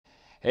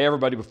Hey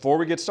everybody, before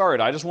we get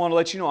started, I just want to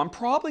let you know I'm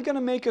probably going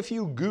to make a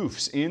few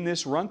goofs in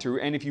this run through,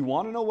 and if you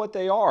want to know what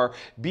they are,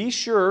 be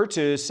sure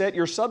to set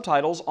your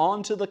subtitles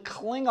onto the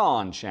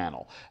Klingon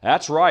channel.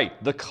 That's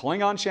right, the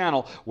Klingon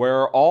channel,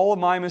 where all of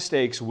my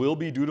mistakes will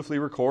be dutifully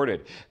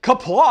recorded.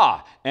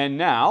 Kapla! And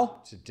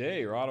now,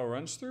 today Rahdo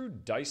runs through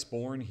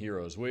Diceborn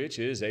Heroes, which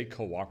is a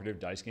cooperative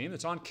dice game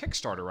that's on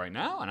Kickstarter right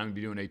now, and I'm going to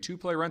be doing a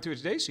two-player run through it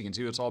today so you can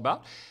see what it's all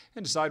about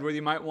and decide whether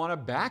you might want to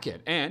back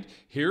it. And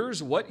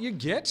here's what you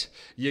get.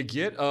 You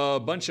get a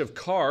bunch of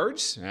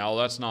cards. Now,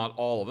 that's not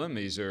all of them.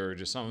 These are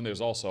just some of them. There's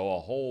also a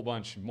whole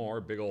bunch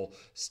more, big old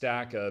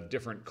stack of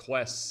different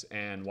quests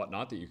and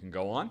whatnot that you can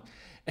go on.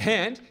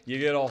 And you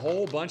get a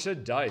whole bunch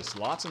of dice,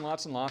 lots and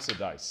lots and lots of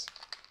dice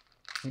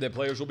that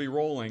players will be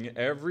rolling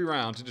every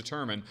round to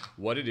determine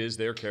what it is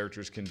their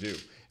characters can do.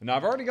 And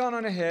I've already gone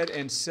on ahead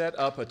and set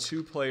up a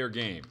two-player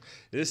game.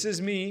 This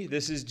is me,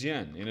 this is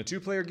Jen. In a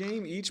two-player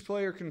game, each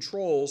player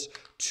controls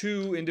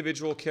two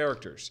individual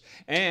characters.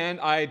 And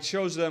I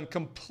chose them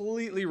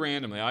completely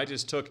randomly. I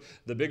just took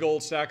the big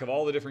old stack of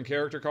all the different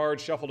character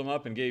cards, shuffled them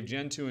up, and gave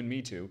Jen two and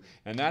me two.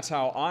 And that's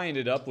how I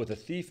ended up with a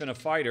thief and a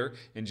fighter,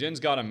 and Jen's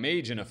got a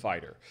mage and a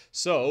fighter.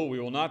 So we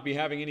will not be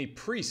having any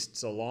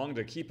priests along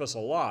to keep us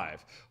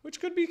alive, which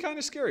could be kind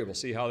of scary. We'll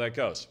see how that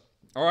goes.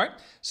 All right,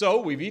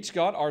 so we've each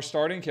got our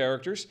starting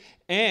characters,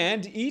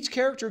 and each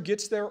character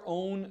gets their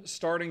own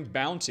starting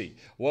bounty.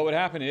 What would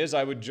happen is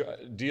I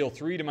would deal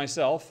 3 to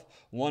myself,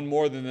 1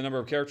 more than the number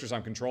of characters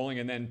I'm controlling,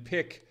 and then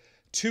pick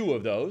 2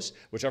 of those,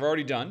 which I've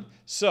already done.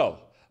 So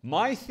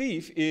my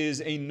thief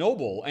is a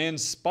noble and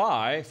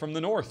spy from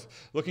the north,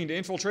 looking to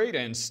infiltrate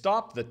and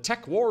stop the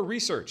tech war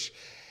research.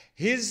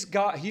 He's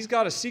got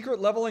a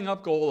secret leveling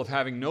up goal of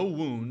having no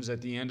wounds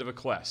at the end of a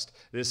quest.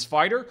 This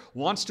fighter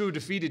wants to have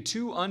defeated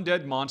 2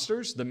 undead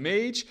monsters. The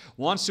mage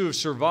wants to have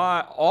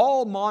survived.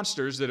 All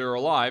monsters that are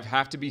alive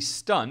have to be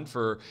stunned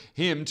for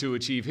him to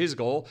achieve his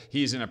goal.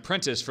 He's an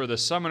apprentice for the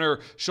summoner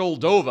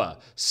Sholdova,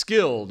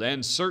 skilled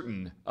and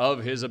certain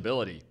of his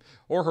ability.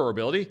 Or her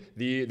ability.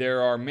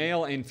 There are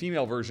male and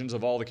female versions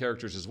of all the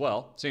characters as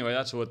well. So anyway,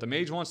 that's what the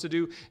mage wants to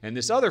do. And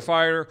this other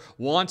fighter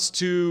wants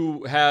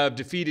to have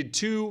defeated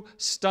 2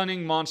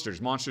 stunning monsters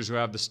who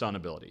have the stun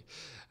ability.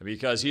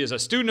 Because he is a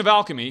student of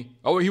alchemy.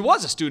 Oh, he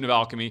was a student of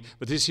alchemy,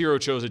 but this hero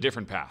chose a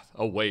different path,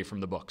 away from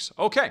the books.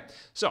 Okay,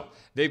 so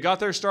they've got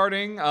their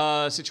starting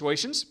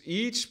situations.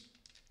 Each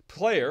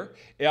player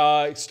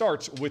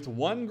starts with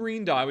 1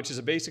 green die, which is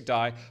a basic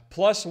die,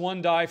 plus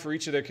 1 die for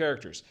each of their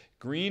characters.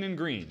 Green and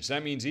green. So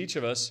that means each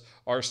of us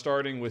are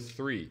starting with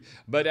 3.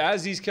 But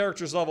as these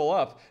characters level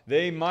up,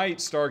 they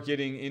might start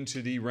getting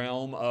into the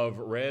realm of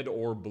red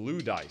or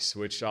blue dice,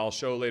 which I'll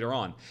show later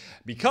on.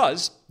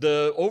 Because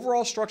the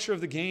overall structure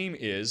of the game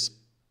is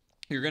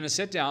you're going to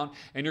sit down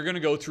and you're going to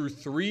go through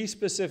 3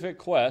 specific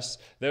quests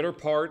that are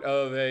part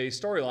of a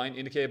storyline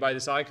indicated by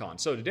this icon.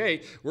 So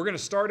today, we're going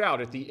to start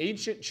out at the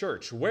ancient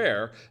church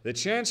where the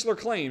chancellor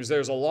claims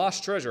there's a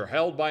lost treasure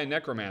held by a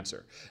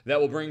necromancer that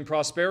will bring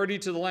prosperity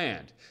to the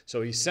land.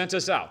 So he sent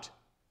us out.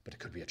 But it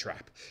could be a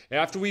trap.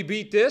 After we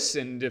beat this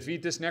and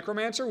defeat this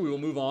necromancer, we will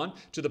move on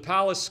to the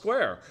palace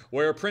square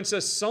where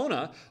Princess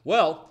Sona,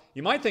 well,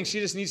 you might think she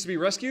just needs to be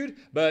rescued,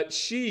 but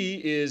she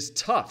is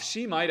tough.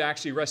 She might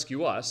actually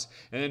rescue us.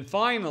 And then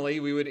finally,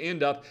 we would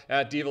end up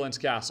at Devilin's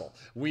castle.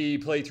 We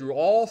play through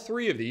all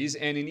 3 of these,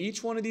 and in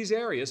each one of these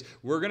areas,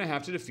 we're going to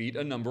have to defeat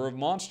a number of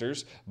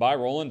monsters by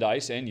rolling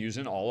dice and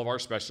using all of our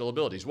special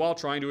abilities while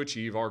trying to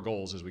achieve our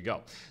goals as we go.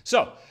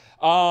 So,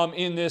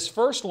 in this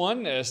first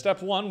one,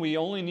 step 1, we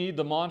only need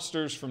the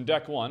monsters from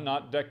deck 1,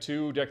 not deck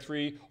 2, deck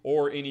 3,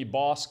 or any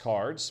boss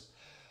cards.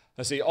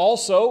 Let's see,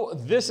 also,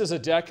 this is a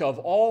deck of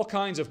all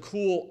kinds of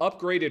cool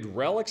upgraded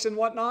relics and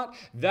whatnot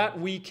that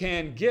we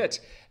can get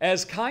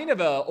as kind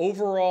of a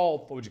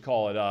overall, what would you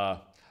call it,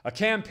 a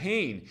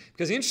campaign.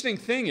 Because the interesting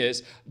thing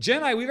is, Jen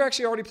and I, we've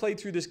actually already played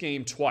through this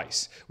game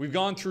twice. We've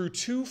gone through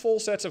 2 full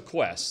sets of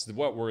quests.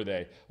 What were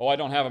they? Oh, I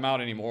don't have them out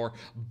anymore.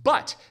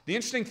 But the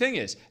interesting thing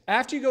is,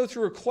 after you go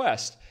through a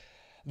quest,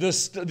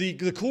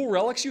 the cool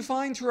relics you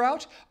find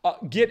throughout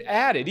get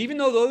added. Even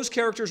though those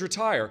characters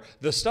retire,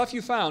 the stuff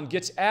you found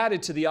gets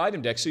added to the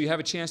item deck so you have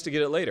a chance to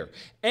get it later.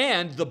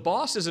 And the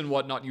bosses and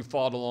whatnot you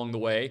fought along the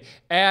way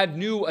add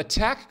new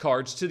attack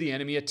cards to the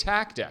enemy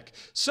attack deck.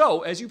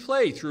 So as you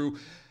play through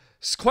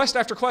quest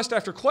after quest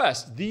after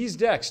quest, these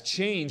decks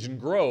change and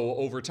grow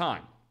over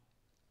time.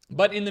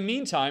 But in the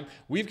meantime,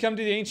 we've come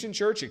to the ancient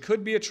church. It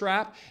could be a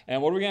trap.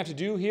 And what are we going to have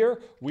to do here?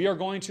 We are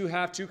going to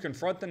have to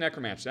confront the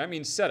necromancer. That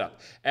means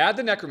setup. Add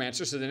the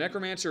necromancer. So the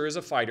necromancer is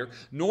a fighter.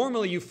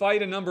 Normally, you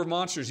fight a number of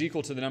monsters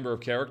equal to the number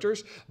of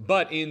characters.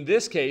 But in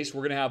this case,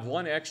 we're going to have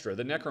 1 extra,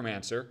 the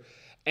necromancer.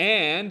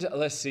 And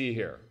let's see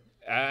here.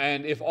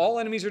 and if all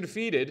enemies are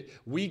defeated,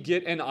 we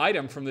get an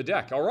item from the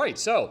deck. All right,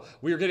 so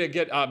we're going to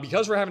get,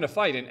 because we're having to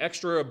fight an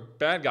extra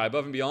bad guy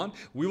above and beyond,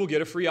 we will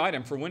get a free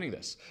item for winning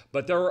this.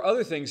 But there are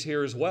other things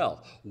here as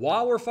well.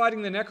 While we're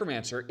fighting the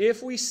Necromancer,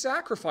 if we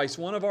sacrifice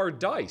one of our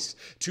dice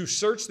to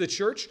search the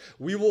church,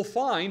 we will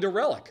find a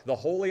relic, the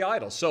Holy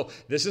Idol. So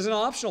this is an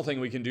optional thing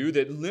we can do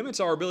that limits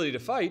our ability to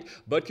fight,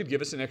 but could give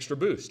us an extra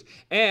boost.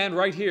 And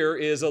right here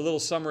is a little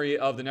summary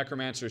of the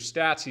Necromancer's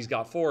stats. He's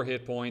got 4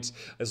 hit points.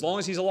 As long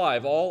as he's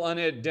alive, all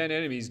undead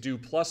enemies do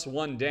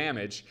 +1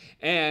 damage,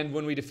 and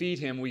when we defeat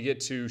him, we get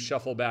to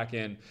shuffle back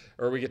in,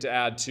 or we get to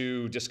add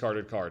 2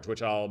 discarded cards,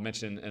 which I'll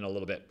mention in a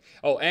little bit.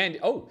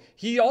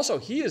 He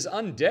is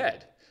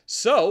undead,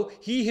 so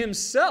he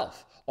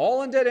himself,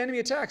 all undead enemy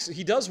attacks,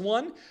 he does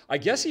 1. I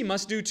guess he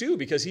must do 2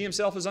 because he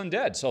himself is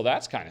undead, so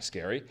that's kind of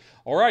scary.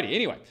 Alrighty,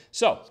 anyway,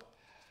 so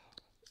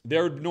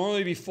there would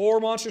normally be 4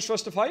 monsters for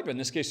us to fight, but in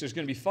this case there's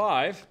going to be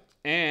 5.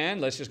 And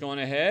let's just go on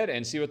ahead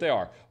and see what they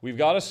are. We've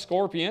got a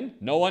Scorpion,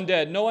 no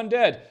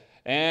undead,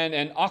 and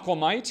an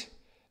Aquamite.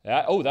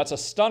 That's a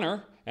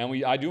Stunner,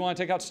 and I do want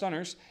to take out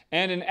Stunners.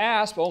 And an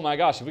Asp, oh my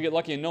gosh, if we get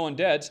lucky and no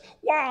undeads.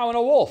 Wow, and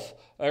a Wolf.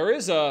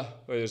 There's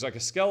like a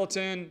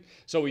Skeleton.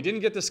 So we didn't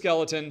get the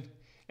Skeleton,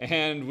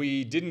 and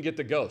we didn't get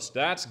the Ghost.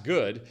 That's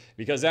good,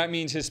 because that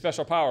means his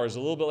special power is a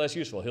little bit less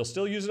useful. He'll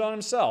still use it on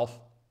himself,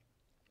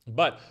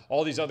 but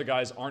all these other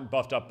guys aren't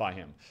buffed up by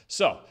him.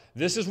 So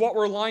this is what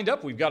we're lined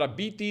up. We've got to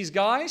beat these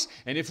guys.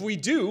 And if we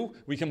do,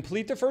 we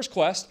complete the first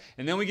quest.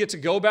 And then we get to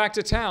go back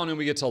to town and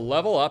we get to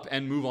level up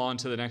and move on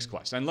to the next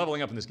quest. And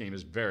leveling up in this game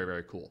is very,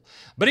 very cool.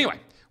 But anyway,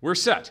 we're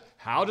set.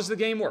 How does the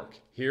game work?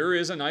 Here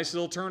is a nice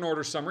little turn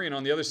order summary. And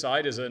on the other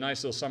side is a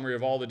nice little summary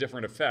of all the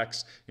different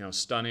effects. You know,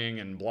 stunning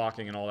and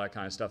blocking and all that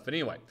kind of stuff. But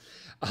anyway,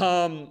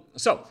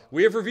 so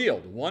we have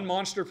revealed 1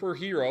 monster per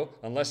hero,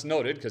 unless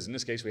noted, because in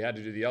this case we had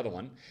to do the other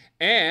one.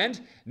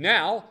 And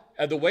now,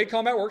 the way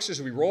combat works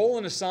is we roll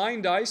and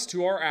assign dice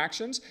to our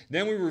actions,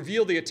 then we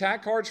reveal the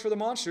attack cards for the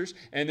monsters,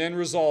 and then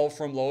resolve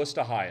from lowest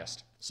to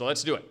highest. So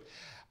let's do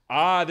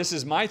it. This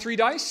is my 3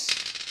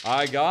 dice.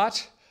 I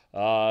got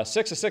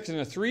 6, a 6, and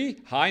a 3.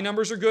 High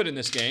numbers are good in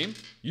this game,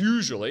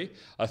 usually.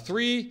 A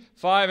 3,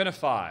 5, and a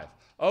 5.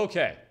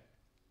 Okay,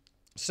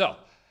 so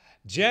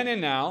Jen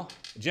and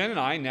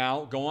I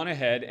now go on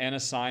ahead and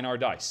assign our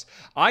dice.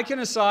 I can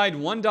assign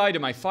 1 die to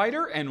my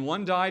fighter and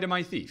 1 die to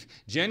my thief.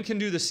 Jen can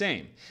do the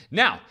same.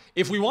 Now,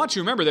 if we want to,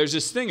 remember there's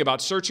this thing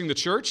about searching the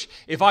church.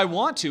 If I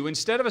want to,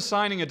 instead of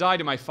assigning a die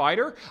to my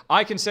fighter,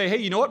 I can say, hey,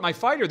 you know what? My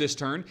fighter this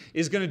turn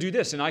is going to do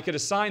this. And I could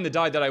assign the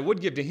die that I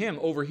would give to him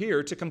over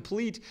here to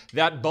complete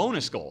that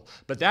bonus goal.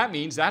 But that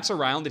means that's a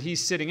round that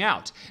he's sitting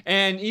out.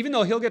 And even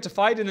though he'll get to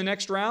fight in the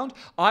next round,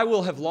 I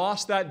will have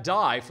lost that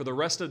die for the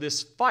rest of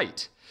this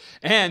fight.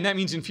 And that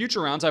means in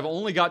future rounds, I've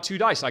only got 2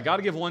 dice. I got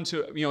to give 1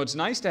 to, it's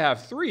nice to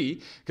have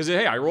 3 because,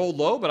 hey, I rolled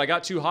low, but I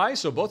got 2 high,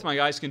 so both my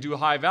guys can do a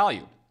high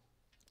value.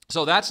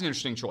 So that's an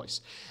interesting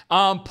choice.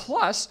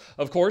 Plus,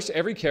 of course,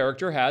 every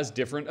character has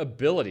different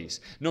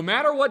abilities. No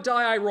matter what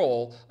die I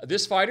roll,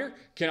 this fighter,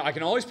 I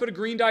can always put a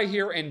green die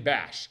here and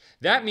bash.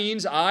 That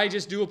means I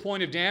just do a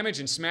point of damage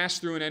and smash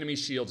through an enemy's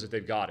shields if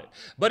they've got it.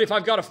 But if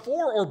I've got a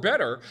 4 or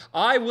better,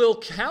 I will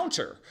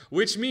counter,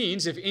 which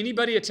means if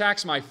anybody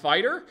attacks my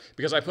fighter,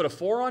 because I put a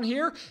 4 on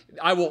here,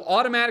 I will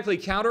automatically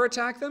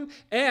counterattack them,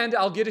 and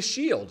I'll get a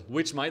shield,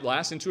 which might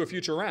last into a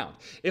future round.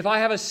 If I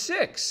have a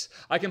 6,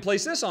 I can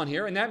place this on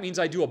here, and that means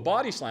I do a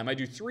body slam. I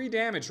do 3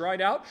 damage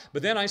right out,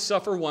 but then I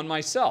suffer 1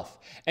 myself.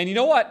 And you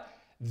know what?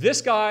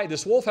 This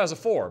wolf has a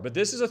 4, but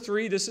this is a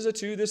 3, this is a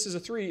 2, this is a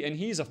 3, and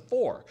he's a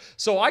 4.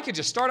 So I could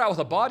just start out with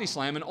a body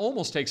slam and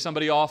almost take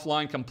somebody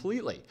offline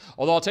completely,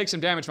 although I'll take some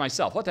damage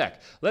myself. What the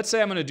heck? Let's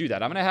say I'm going to do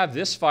that. I'm going to have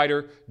this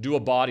fighter do a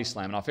body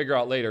slam, and I'll figure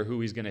out later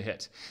who he's going to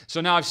hit. So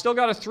now I've still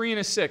got a 3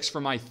 and a 6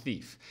 for my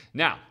thief.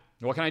 Now,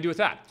 what can I do with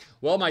that?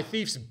 Well, my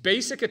thief's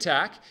basic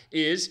attack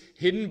is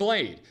Hidden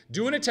Blade.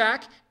 Do an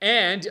attack,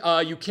 and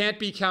you can't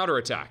be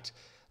counterattacked.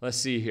 Let's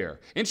see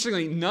here.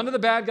 Interestingly, none of the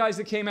bad guys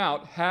that came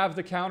out have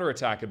the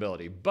counterattack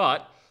ability.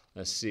 But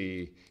let's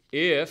see,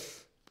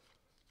 if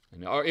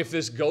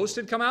this ghost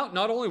had come out,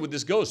 not only would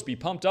this ghost be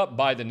pumped up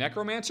by the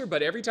necromancer,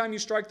 but every time you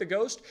strike the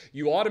ghost,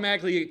 you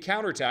automatically get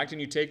counterattacked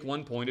and you take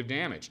 1 point of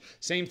damage.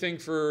 Same thing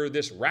for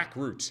this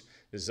Rackroot,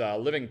 this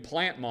living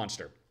plant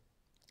monster.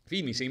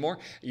 Feed me, Seymour.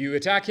 You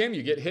attack him,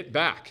 you get hit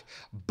back.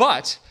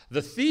 But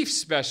the thief's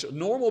special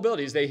normal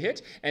ability is they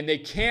hit and they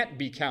can't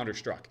be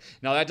counterstruck.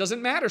 Now that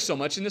doesn't matter so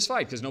much in this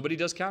fight because nobody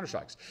does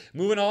counterstrikes.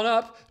 Moving on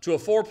up to a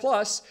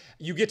 4+,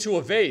 you get to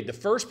evade. The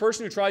first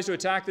person who tries to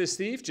attack this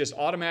thief just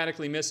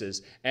automatically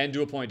misses and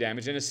do a point of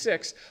damage. And a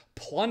 6,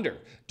 plunder.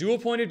 Do a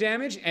point of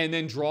damage and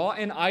then draw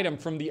an item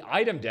from the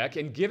item deck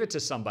and give it to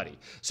somebody.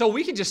 So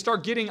we can just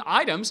start getting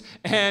items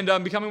and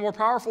becoming more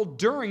powerful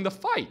during the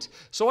fight.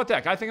 So what the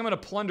heck? I think I'm going to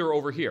plunder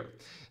over here.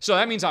 So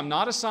that means I'm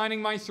not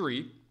assigning my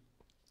 3,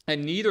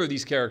 and neither of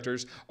these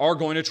characters are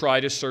going to try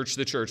to search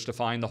the church to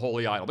find the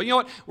Holy Idol. But you know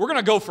what? We're going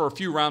to go for a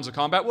few rounds of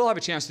combat. We'll have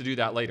a chance to do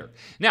that later.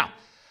 Now,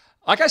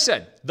 Like I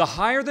said, the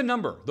higher the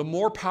number, the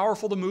more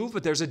powerful the move,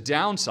 but there's a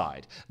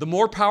downside. The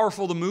more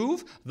powerful the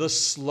move, the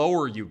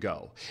slower you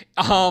go.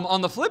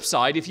 On the flip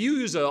side, if you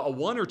use a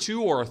 1 or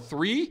 2 or a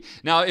 3,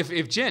 now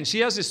if Jen, she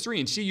has this 3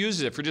 and she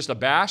uses it for just a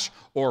bash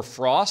or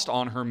frost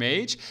on her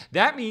mage,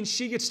 that means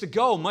she gets to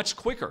go much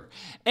quicker.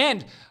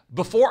 And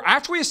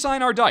after we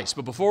assign our dice,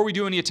 but before we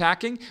do any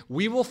attacking,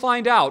 we will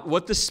find out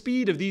what the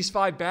speed of these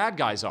 5 bad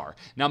guys are.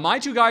 Now, my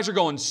 2 guys are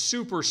going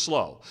super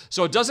slow.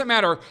 So it doesn't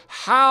matter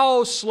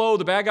how slow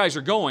the bad guys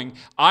are going,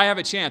 I have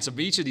a chance of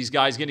each of these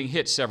guys getting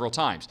hit several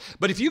times.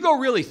 But if you go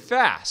really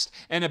fast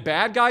and a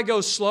bad guy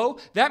goes slow,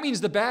 that means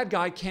the bad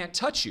guy can't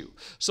touch you.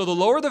 So the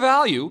lower the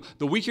value,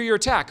 the weaker your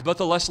attack, but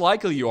the less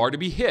likely you are to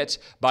be hit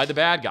by the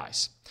bad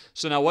guys.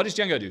 So now what does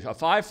Jen go do? A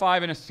 5,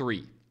 5, and a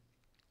 3.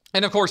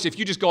 And of course, if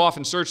you just go off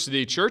and search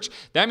the church,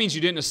 that means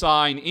you didn't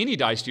assign any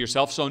dice to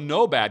yourself, so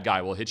no bad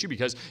guy will hit you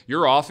because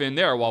you're off in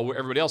there while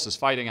everybody else is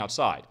fighting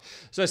outside.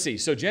 So let's see.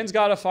 So Jen's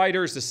got a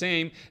fighter is the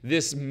same.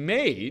 This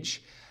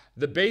mage,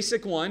 the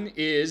basic one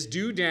is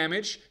do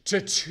damage to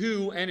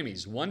 2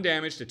 enemies. 1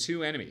 damage to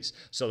 2 enemies.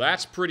 So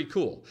that's pretty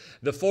cool.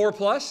 The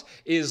 4+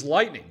 is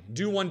lightning.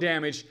 Do 1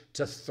 damage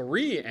to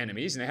 3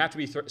 enemies, and they have to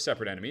be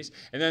separate enemies.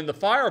 And then the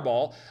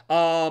fireball,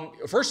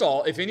 first of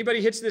all, if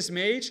anybody hits this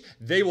mage,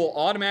 they will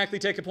automatically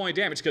take a point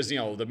of damage because,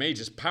 the mage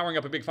is powering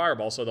up a big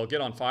fireball, so they'll get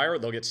on fire,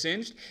 they'll get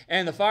singed,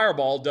 and the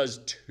fireball does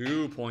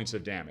 2 points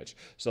of damage.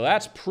 So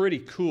that's pretty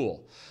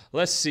cool.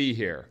 Let's see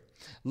here.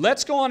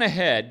 Let's go on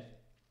ahead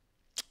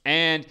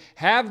and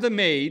have the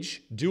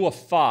mage do a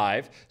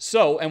 5.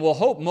 And we'll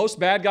hope most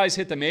bad guys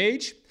hit the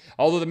mage,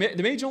 although the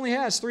mage only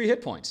has 3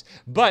 hit points.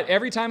 But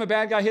every time a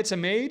bad guy hits a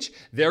mage,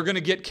 they're going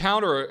to get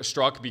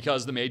counter-struck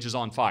because the mage is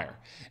on fire.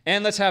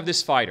 And let's have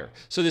this fighter.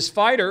 So this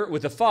fighter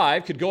with a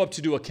 5 could go up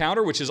to do a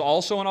counter, which is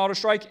also an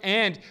auto-strike,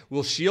 and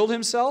will shield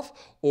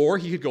himself, or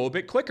he could go a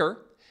bit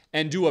quicker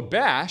and do a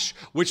bash,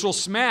 which will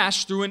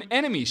smash through an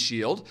enemy's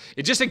shield,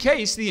 just in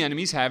case the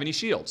enemies have any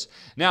shields.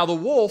 Now, the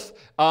wolf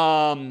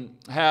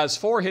has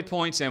 4 hit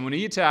points, and when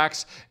he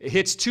attacks, it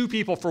hits 2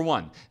 people for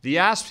 1. The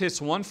asp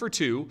hits 1 for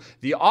 2.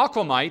 The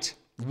aquamite,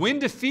 when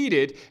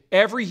defeated,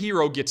 every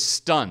hero gets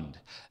stunned.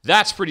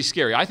 That's pretty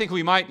scary. I think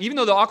we might, even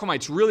though the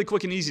aquamite's really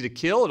quick and easy to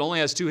kill, it only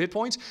has 2 hit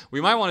points, we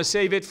might want to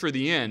save it for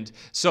the end,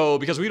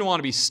 because we don't want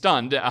to be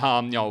stunned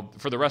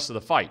for the rest of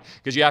the fight,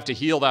 because you have to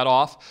heal that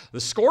off. The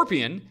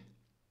scorpion,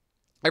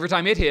 every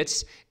time it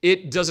hits,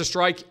 it does a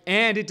strike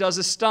and it does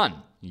a stun.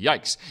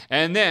 Yikes.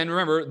 And then,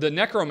 remember, the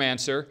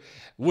necromancer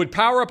would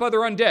power up other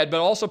undead, but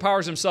also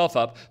powers himself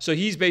up, so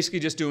he's basically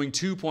just doing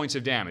 2 points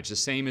of damage, the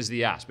same as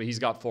the asp, but he's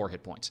got 4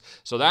 hit points.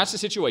 So that's the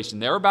situation.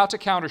 They're about to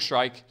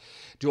counter-strike.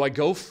 Do I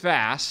go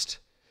fast?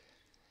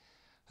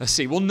 Let's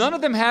see. Well, none of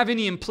them have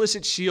any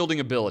implicit shielding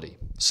ability.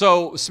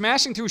 So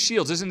smashing through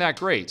shields isn't that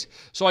great.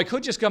 So I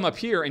could just come up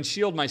here and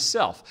shield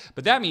myself,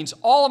 but that means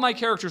all of my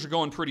characters are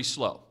going pretty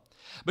slow.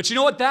 But you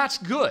know what? That's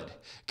good.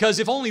 Because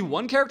if only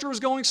one character was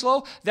going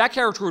slow, that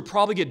character would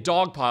probably get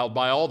dogpiled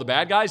by all the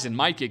bad guys and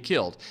might get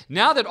killed.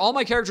 Now that all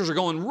my characters are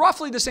going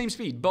roughly the same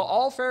speed, but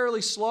all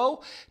fairly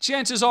slow,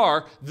 chances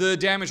are the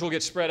damage will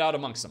get spread out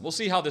amongst them. We'll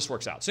see how this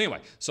works out. So anyway,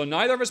 so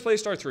neither of us play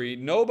star 3.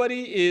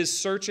 Nobody is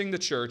searching the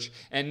church.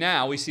 And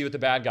now we see what the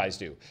bad guys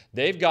do.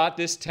 They've got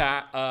this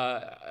deck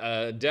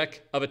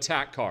of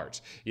attack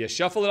cards. You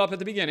shuffle it up at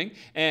the beginning,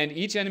 and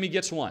each enemy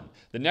gets 1.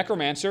 The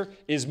necromancer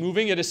is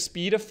moving at a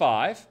speed of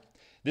 5.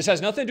 This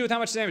has nothing to do with how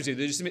much damage they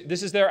do.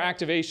 This is their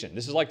activation.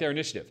 This is like their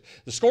initiative.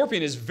 The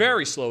scorpion is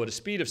very slow at a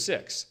speed of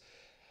 6.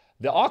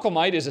 The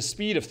aquamite is a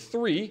speed of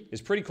 3,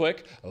 is pretty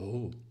quick.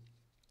 Oh.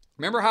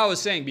 Remember how I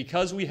was saying,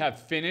 because we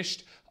have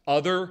finished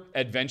other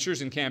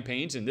adventures and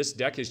campaigns and this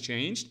deck has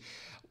changed?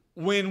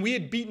 When we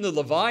had beaten the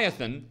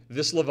Leviathan,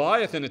 this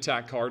Leviathan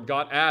attack card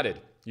got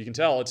added. You can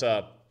tell it's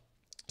a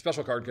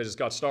special card because it's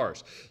got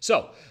stars.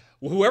 So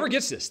whoever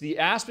gets this, the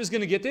asp is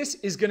going to get this,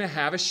 is going to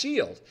have a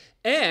shield.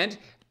 And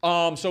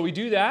so we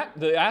do that.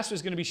 The asp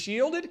is going to be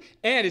shielded,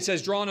 and it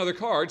says draw another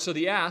card. So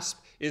the asp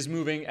is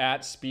moving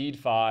at speed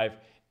 5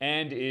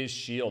 and is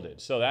shielded.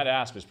 So that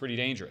asp is pretty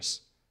dangerous.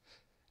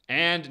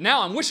 And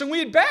now I'm wishing we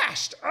had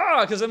bashed,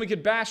 because then we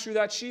could bash through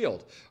that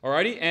shield.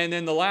 Alrighty, and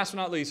then the last but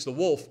not least, the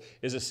wolf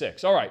is a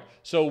 6. All right,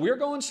 so we're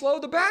going slow.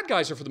 The bad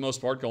guys are, for the most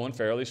part, going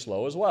fairly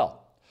slow as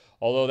well.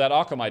 Although that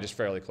aquamite is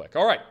fairly quick.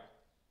 All right.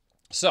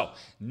 So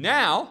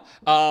now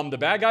the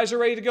bad guys are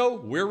ready to go,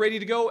 we're ready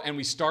to go, and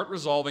we start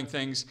resolving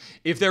things.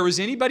 If there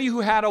was anybody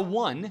who had a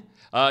 1,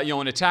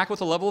 an attack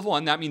with a level of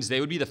 1, that means they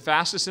would be the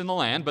fastest in the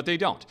land, but they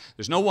don't.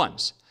 There's no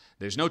 1s.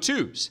 There's no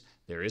 2s.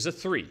 There is a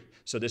 3.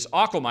 So this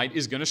aquamite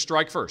is going to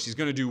strike first. He's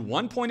going to do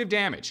 1 point of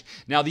damage.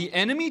 Now the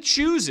enemy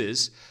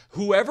chooses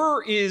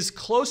whoever is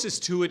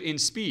closest to it in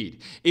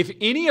speed. If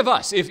any of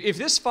us, if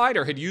this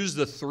fighter had used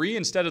the 3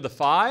 instead of the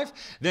 5,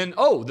 then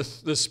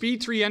the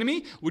speed 3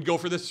 enemy would go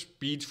for the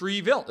speed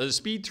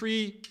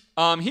 3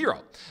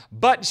 hero.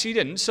 But she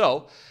didn't,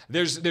 so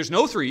there's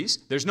no 3s,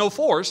 there's no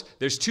 4s,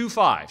 there's 2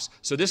 5s.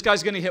 So this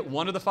guy's going to hit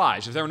one of the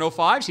 5s. If there were no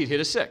 5s, he'd hit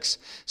a 6.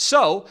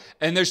 So,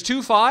 and there's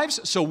 2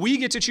 5s, so we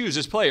get to choose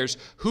as players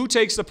who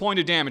takes the point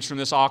of damage from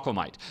this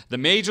Aquamite, the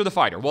mage or the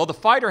fighter. Well, the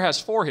fighter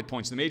has 4 hit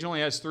points, the mage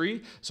only has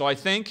 3, so I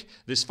think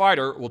this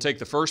fighter will take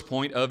the first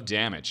point of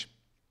damage.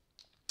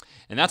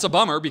 And that's a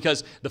bummer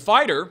because the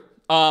fighter,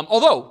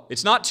 although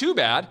it's not too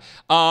bad,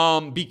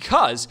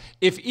 because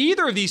if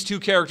either of these 2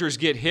 characters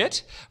get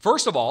hit,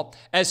 first of all,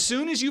 as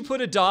soon as you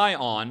put a die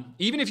on,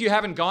 even if you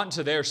haven't gotten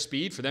to their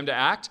speed for them to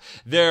act,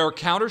 their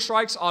counter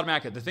strikes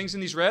automatically. The things in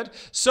these red.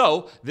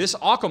 So this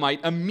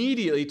Aquamite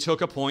immediately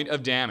took a point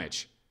of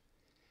damage.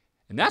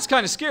 And that's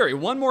kind of scary.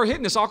 One more hit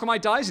and this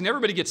Aquamite dies and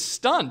everybody gets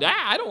stunned.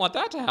 I don't want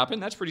that to happen.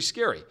 That's pretty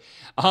scary.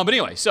 But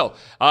anyway, so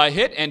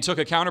hit and took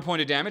a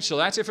counterpoint of damage. So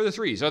that's it for the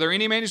 3s. Are there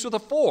any mages with a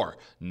 4?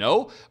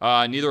 No,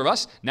 neither of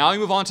us. Now we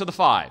move on to the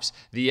 5s.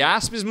 The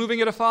Asp is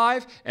moving at a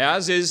 5,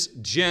 as is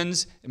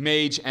Jin's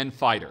mage and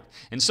fighter.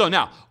 And so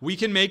now we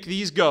can make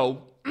these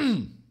go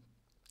in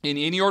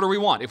any order we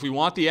want. If we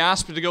want the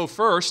Asp to go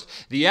first,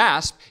 the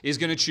Asp is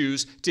going to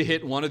choose to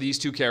hit one of these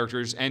 2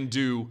 characters and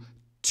do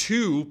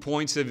 2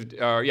 points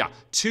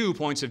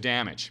of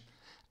damage.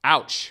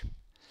 Ouch.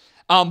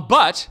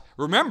 But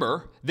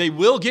remember, they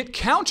will get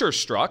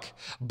counter-struck,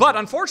 but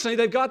unfortunately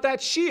they've got that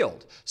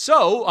shield.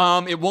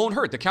 So it won't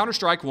hurt. The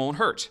counter-strike won't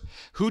hurt.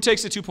 Who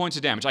takes the 2 points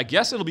of damage? I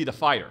guess it'll be the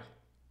fighter.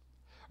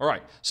 All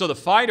right, so the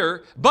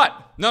fighter,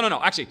 but no,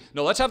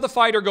 let's have the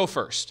fighter go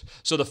first.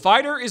 So the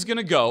fighter is going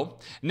to go.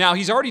 Now,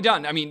 he's already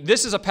done. I mean,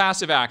 this is a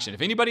passive action.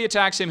 If anybody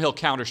attacks him, he'll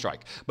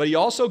counter-strike. But he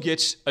also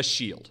gets a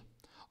shield.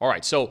 All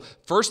right, so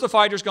first the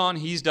fighter's gone,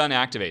 he's done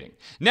activating.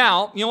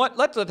 Now, you know what,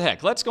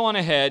 let's go on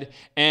ahead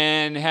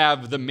and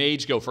have the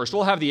mage go first.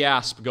 We'll have the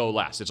Asp go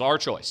last, it's our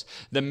choice.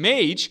 The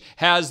mage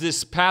has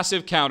this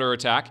passive counter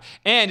attack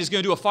and is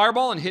going to do a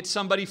fireball and hit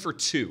somebody for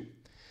 2.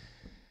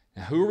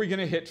 Now, who are we going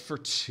to hit for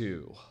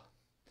 2?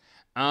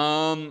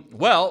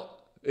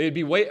 Well, it'd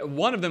be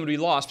one of them would be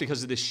lost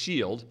because of this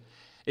shield.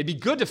 It'd be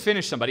good to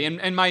finish somebody,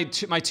 and my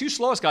 2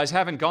 slowest guys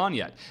haven't gone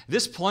yet.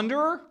 This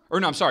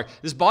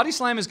this body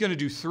slam is going to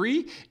do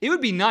 3. It would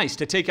be nice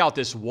to take out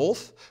this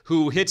wolf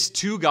who hits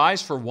 2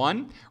 guys for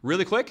 1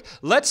 really quick.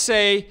 Let's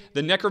say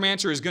the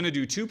necromancer is going to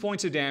do 2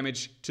 points of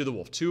damage to the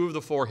wolf, 2 of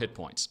the 4 hit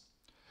points.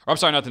 Or, I'm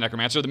sorry, not the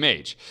necromancer, the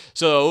mage.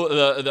 So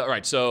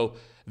so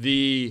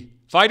the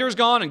fighter's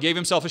gone and gave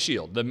himself a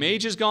shield. The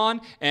mage is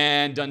gone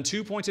and done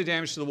 2 points of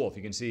damage to the wolf.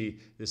 You can see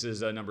this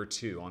is a number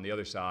 2. On the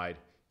other side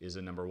is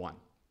a number 1.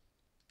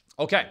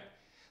 Okay,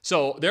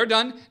 so they're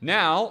done.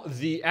 Now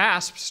the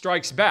Asp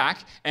strikes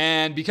back,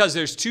 and because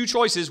there's 2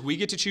 choices, we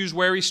get to choose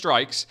where he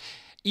strikes.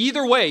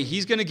 Either way,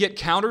 he's going to get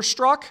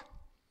counter-struck,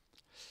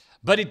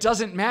 but it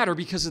doesn't matter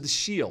because of the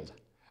shield.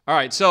 All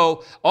right,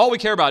 so all we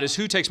care about is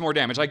who takes more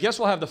damage. I guess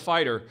we'll have the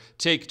fighter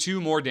take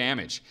 2 more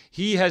damage.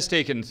 He has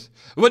taken,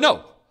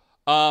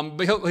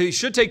 he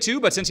should take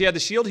 2, but since he had the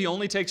shield, he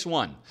only takes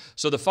 1.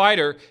 So the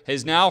fighter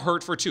has now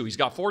hurt for 2. He's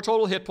got 4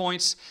 total hit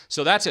points.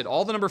 So that's it.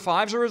 All the number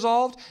 5s are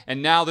resolved,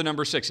 and now the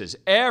number 6s.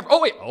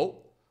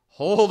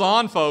 Hold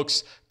on,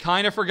 folks.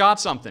 Kind of forgot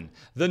something.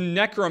 The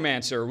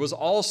necromancer was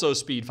also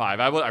speed 5.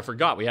 I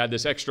forgot we had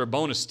this extra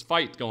bonus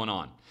fight going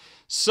on.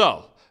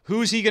 So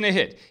who's he going to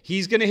hit?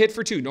 He's going to hit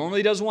for 2. Normally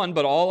he does 1,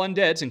 but all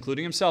undeads,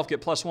 including himself, get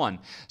 +1.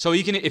 So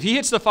if he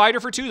hits the fighter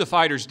for 2, the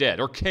fighter's dead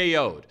or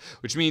KO'd,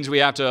 which means we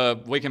have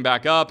to wake him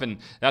back up, and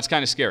that's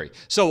kind of scary.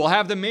 So we'll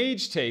have the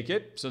mage take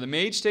it. So the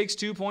mage takes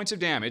 2 points of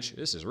damage.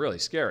 This is really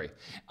scary.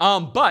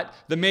 But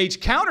the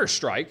mage counter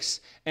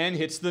strikes and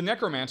hits the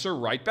necromancer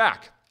right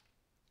back.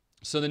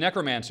 So the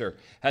necromancer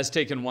has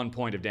taken 1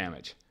 point of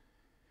damage.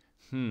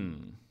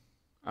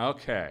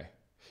 Okay.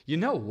 You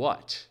know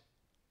what?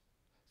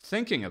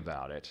 Thinking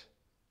about it,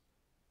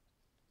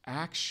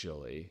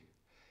 actually,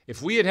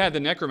 if we had the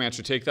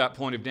necromancer take that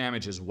point of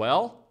damage as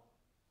well,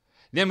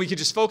 then we could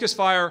just focus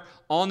fire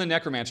on the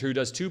necromancer who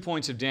does 2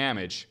 points of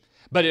damage,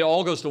 but it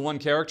all goes to 1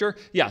 character.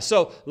 Yeah,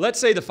 so let's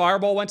say the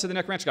fireball went to the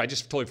necromancer. I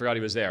just totally forgot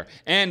he was there.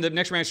 And the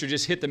necromancer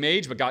just hit the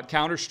mage but got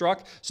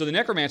counter-struck. So the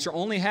necromancer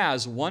only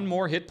has 1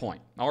 more hit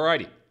point.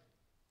 Alrighty.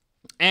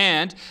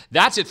 And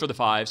that's it for the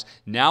 5s.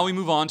 Now we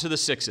move on to the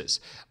 6s.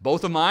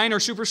 Both of mine are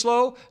super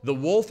slow. The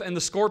wolf and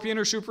the scorpion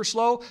are super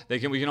slow. We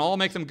can all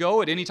make them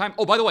go at any time.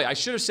 Oh, by the way, I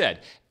should have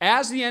said,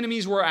 as the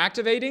enemies were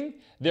activating,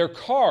 their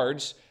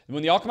cards,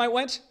 when the Alchemite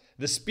went,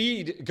 the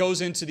speed goes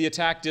into the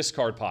attack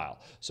discard pile.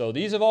 So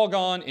these have all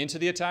gone into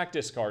the attack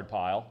discard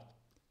pile.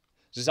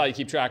 This is how you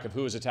keep track of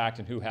who is attacked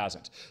and who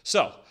hasn't.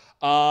 So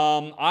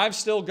I've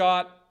still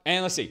got,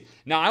 and let's see.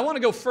 Now I want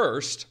to go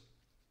first.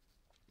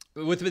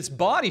 With its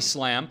body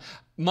slam,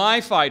 my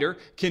fighter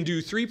can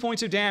do 3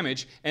 points of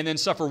damage and then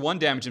suffer 1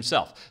 damage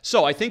himself.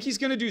 So I think he's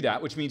going to do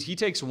that, which means he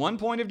takes 1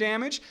 point of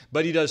damage,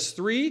 but he does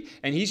 3,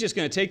 and he's just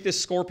going to take this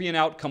scorpion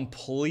out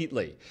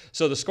completely.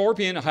 So the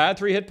scorpion had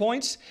 3 hit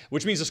points,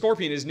 which means the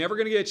scorpion is never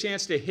going to get a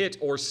chance to hit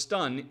or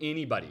stun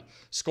anybody.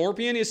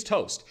 Scorpion is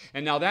toast.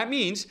 And now that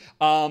means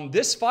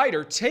this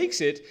fighter takes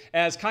it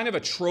as kind of a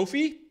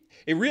trophy.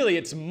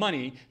 It's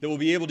money that we'll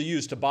be able to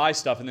use to buy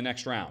stuff in the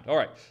next round. All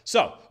right,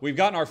 so we've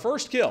gotten our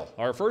first kill,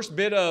 our first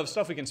bit of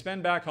stuff we can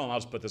spend back home. I'll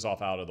just put this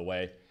off out of the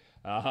way.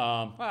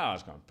 I'm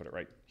just going to put it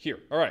right here.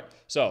 All right,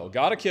 so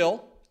got a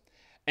kill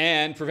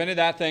and prevented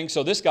that thing.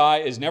 So this guy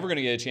is never going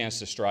to get a chance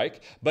to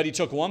strike, but he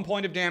took 1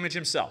 point of damage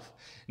himself.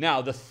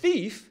 Now, the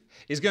thief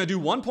is going to do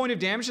 1 point of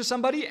damage to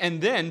somebody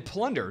and then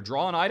plunder,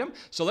 draw an item.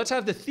 So let's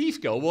have the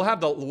thief go. We'll have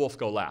the wolf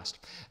go last.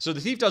 So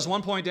the thief does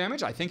 1 point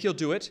damage. I think he'll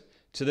do it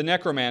to the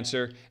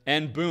necromancer,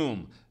 and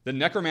boom, the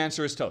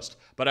necromancer is toast.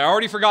 But I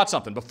already forgot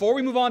something. Before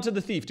we move on to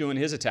the thief doing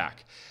his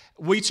attack,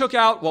 we took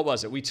out, what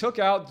was it? We took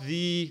out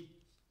the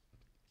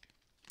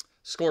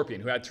Scorpion,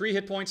 who had 3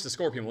 hit points. The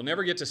Scorpion will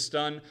never get to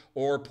stun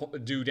or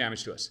do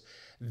damage to us.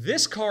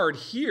 This card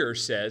here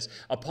says,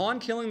 upon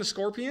killing the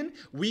Scorpion,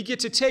 we get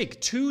to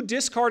take 2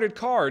 discarded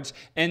cards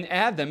and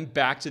add them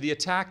back to the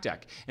attack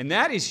deck. And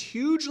that is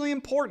hugely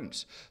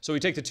important. So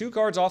we take the 2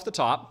 cards off the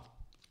top,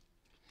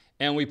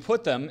 and we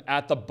put them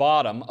at the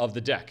bottom of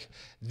the deck.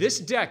 This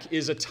deck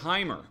is a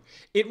timer.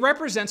 It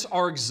represents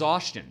our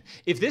exhaustion.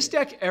 If this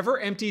deck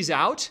ever empties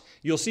out,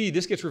 you'll see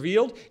this gets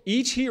revealed.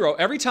 Each hero,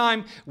 every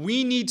time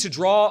we need to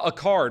draw a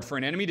card for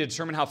an enemy to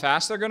determine how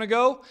fast they're gonna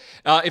go,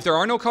 if there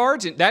are no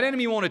cards, that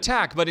enemy won't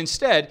attack, but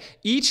instead,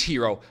 each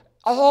hero,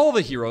 all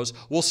the heroes,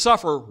 will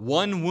suffer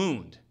 1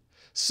 wound.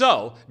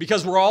 So,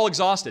 because we're all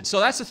exhausted.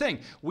 So that's the thing.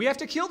 We have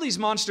to kill these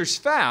monsters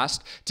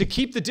fast to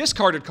keep the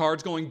discarded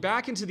cards going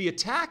back into the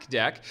attack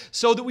deck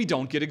so that we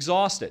don't get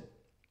exhausted.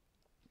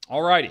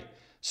 Alrighty.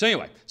 So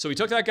anyway, so we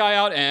took that guy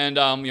out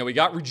and we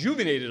got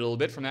rejuvenated a little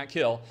bit from that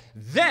kill.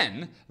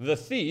 Then the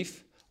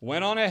thief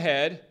went on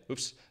ahead.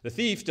 Oops. The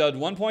thief did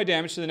 1 point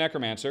damage to the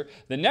necromancer.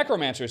 The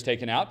necromancer is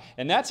taken out,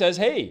 and that says,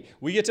 hey,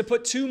 we get to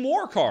put 2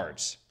 more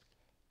cards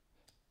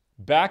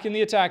back in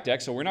the attack deck,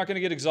 so we're not going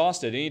to get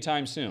exhausted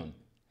anytime soon.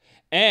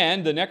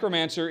 And the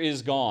necromancer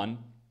is gone.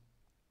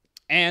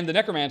 And the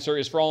necromancer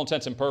is, for all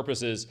intents and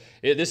purposes,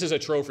 this is a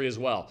trophy as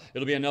well.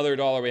 It'll be another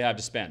 $1 we have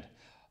to spend.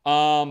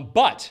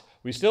 But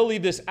we still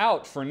leave this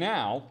out for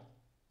now.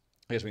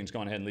 I guess we can just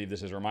go ahead and leave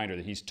this as a reminder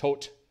that he's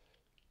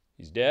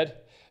dead.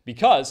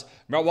 Because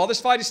while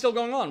this fight is still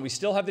going on, we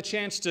still have the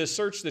chance to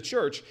search the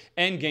church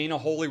and gain a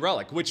holy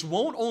relic, which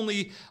won't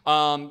only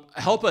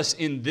help us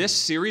in this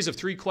series of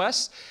 3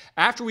 quests.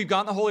 After we've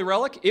gotten the holy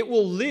relic, it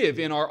will live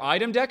in our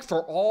item deck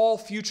for all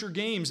future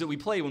games that we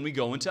play when we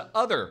go into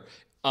other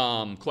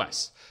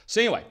quests.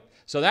 So anyway,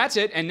 so that's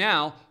it. And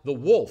now the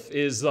wolf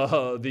is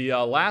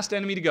the last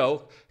enemy to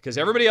go because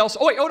everybody else...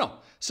 Oh, wait, oh no.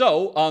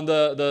 So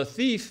the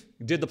thief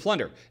did the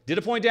plunder, did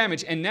a point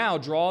damage, and now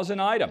draws an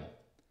item.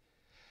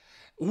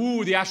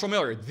 Ooh, the Astral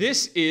Mirror.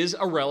 This is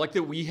a relic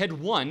that we had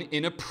won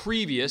in a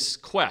previous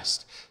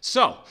quest.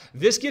 So,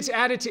 this gets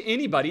added to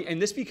anybody,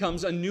 and this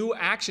becomes a new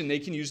action they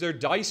can use their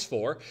dice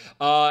for.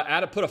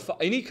 Put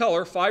any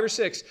color, 5 or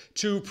 6,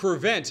 to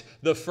prevent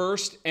the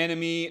first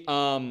enemy...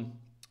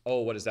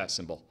 what is that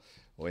symbol?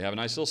 Well, we have a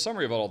nice little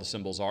summary of what all the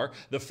symbols are.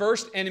 The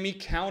first enemy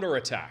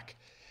counterattack.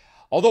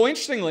 Although,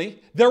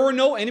 interestingly, there were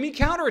no enemy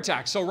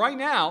counterattacks. So right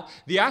now,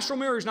 the Astral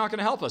Mirror is not going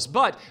to help us.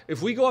 But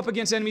if we go up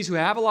against enemies who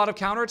have a lot of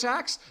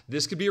counterattacks,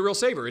 this could be a real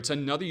saver. It's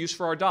another use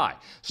for our die.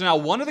 So now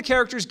one of the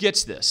characters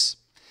gets this.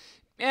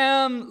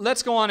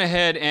 Let's go on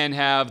ahead and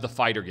have the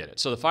fighter get it.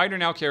 So the fighter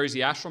now carries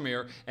the Astral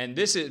Mirror, and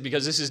this is,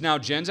 because this is now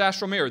Jen's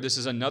Astral Mirror, this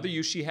is another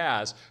use she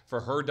has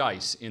for her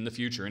dice in the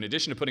future, in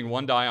addition to putting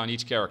 1 die on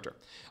each character.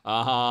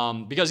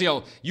 Because,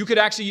 you could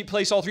actually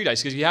place all 3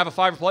 dice, because if you have a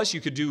 5 or plus, you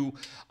could do,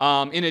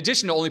 in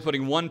addition to only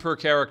putting 1 per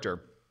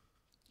character,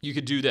 you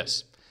could do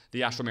this,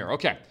 the Astral Mirror.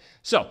 Okay,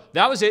 so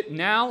that was it.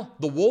 Now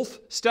the wolf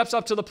steps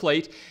up to the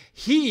plate.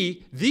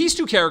 These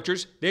 2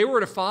 characters, they were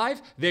at a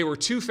 5, they were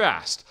too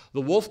fast.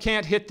 The wolf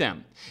can't hit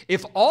them.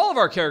 If all of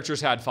our characters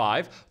had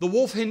 5, the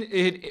wolf wouldn't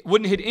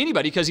hit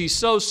anybody because he's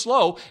so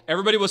slow.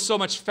 Everybody was so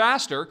much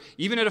faster.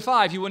 Even at a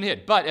 5, he wouldn't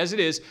hit. But as it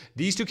is,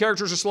 these 2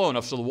 characters are slow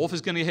enough, so the wolf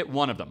is going to hit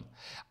one of them.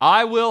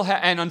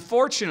 And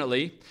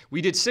unfortunately,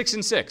 we did 6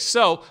 and 6.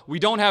 So we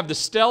don't have the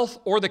stealth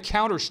or the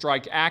counter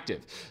strike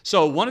active.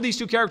 So one of these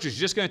 2 characters is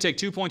just going to take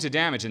 2 points of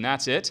damage, and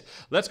that's it.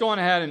 Let's go on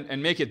ahead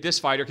and make it this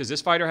fighter, because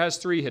this fighter has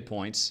 3 hit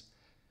points.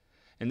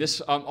 And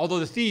this, although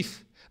the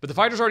thief... But the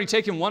fighter's already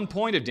taken 1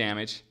 point of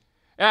damage.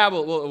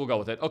 We'll go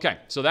with it. Okay,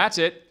 so that's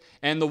it.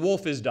 And the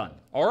wolf is done.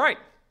 All right.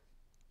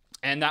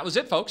 And that was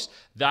it, folks.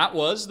 That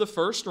was the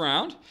first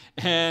round.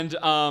 And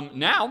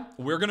now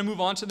we're going to move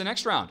on to the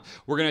next round.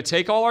 We're going to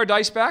take all our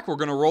dice back. We're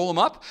going to roll them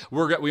up.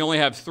 We only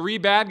have 3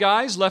 bad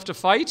guys left to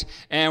fight,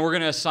 and we're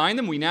going to assign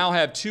them. We now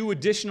have 2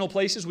 additional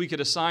places we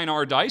could assign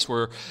our dice.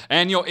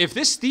 If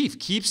this thief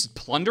keeps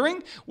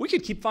plundering, we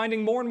could keep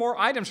finding more and more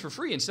items for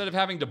free instead of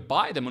having to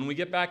buy them when we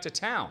get back to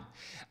town.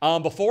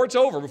 Before it's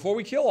over, before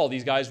we kill all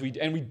these guys, we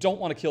don't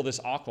want to kill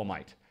this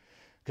Aquamite.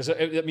 Because,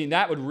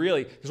 that would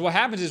really... Because what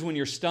happens is when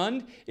you're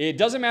stunned, it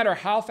doesn't matter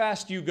how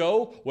fast you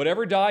go,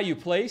 whatever die you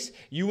place,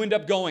 you end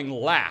up going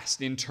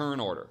last in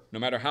turn order, no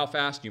matter how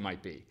fast you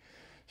might be.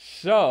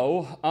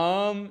 So,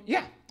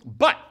 yeah.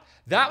 But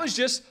that was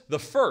just the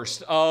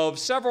first of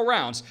several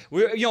rounds.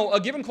 A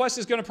given quest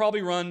is going to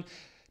probably run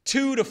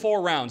 2 to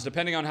 4 rounds,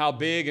 depending on how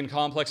big and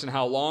complex and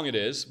how long it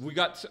is. We've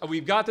got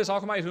this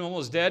Alchemite who's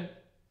almost dead.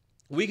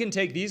 We can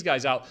take these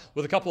guys out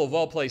with a couple of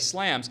well-placed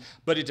slams,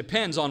 but it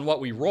depends on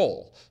what we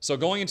roll. So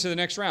going into the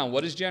next round,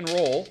 what does Jen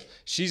roll?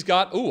 She's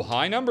got,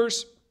 high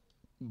numbers,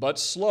 but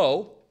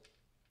slow.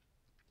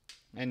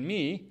 And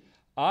me,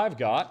 I've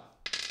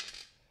got,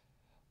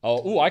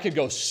 I could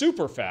go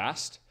super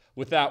fast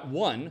with that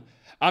 1.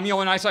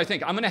 And I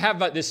think I'm going to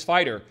have this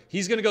fighter.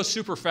 He's going to go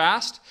super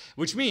fast,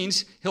 which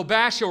means he'll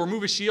bash, he'll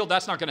remove his shield.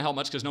 That's not going to help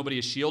much because nobody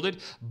is shielded.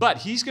 But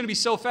he's going to be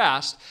so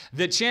fast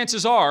that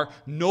chances are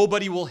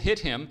nobody will hit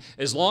him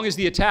as long as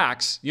the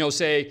attacks,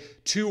 say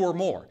 2 or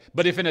more.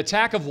 But if an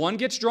attack of 1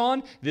 gets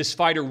drawn, this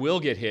fighter will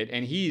get hit,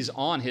 and he's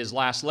on his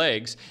last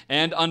legs.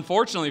 And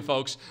unfortunately,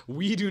 folks,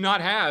 we do not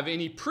have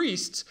any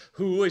priests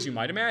who, as you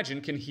might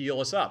imagine, can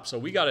heal us up. So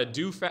we got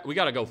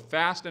to go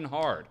fast and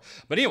hard.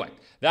 But anyway,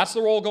 that's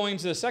the roll going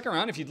into the second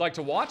round. If you'd like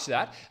to watch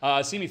that,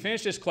 see me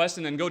finish this quest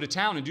and then go to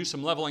town and do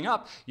some leveling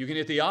up, you can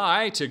hit the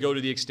I to go to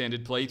the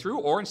extended playthrough,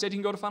 or instead you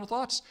can go to Final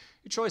Thoughts.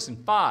 Your choice in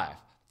 5,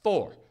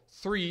 4,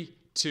 3,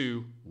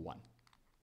 2, 1.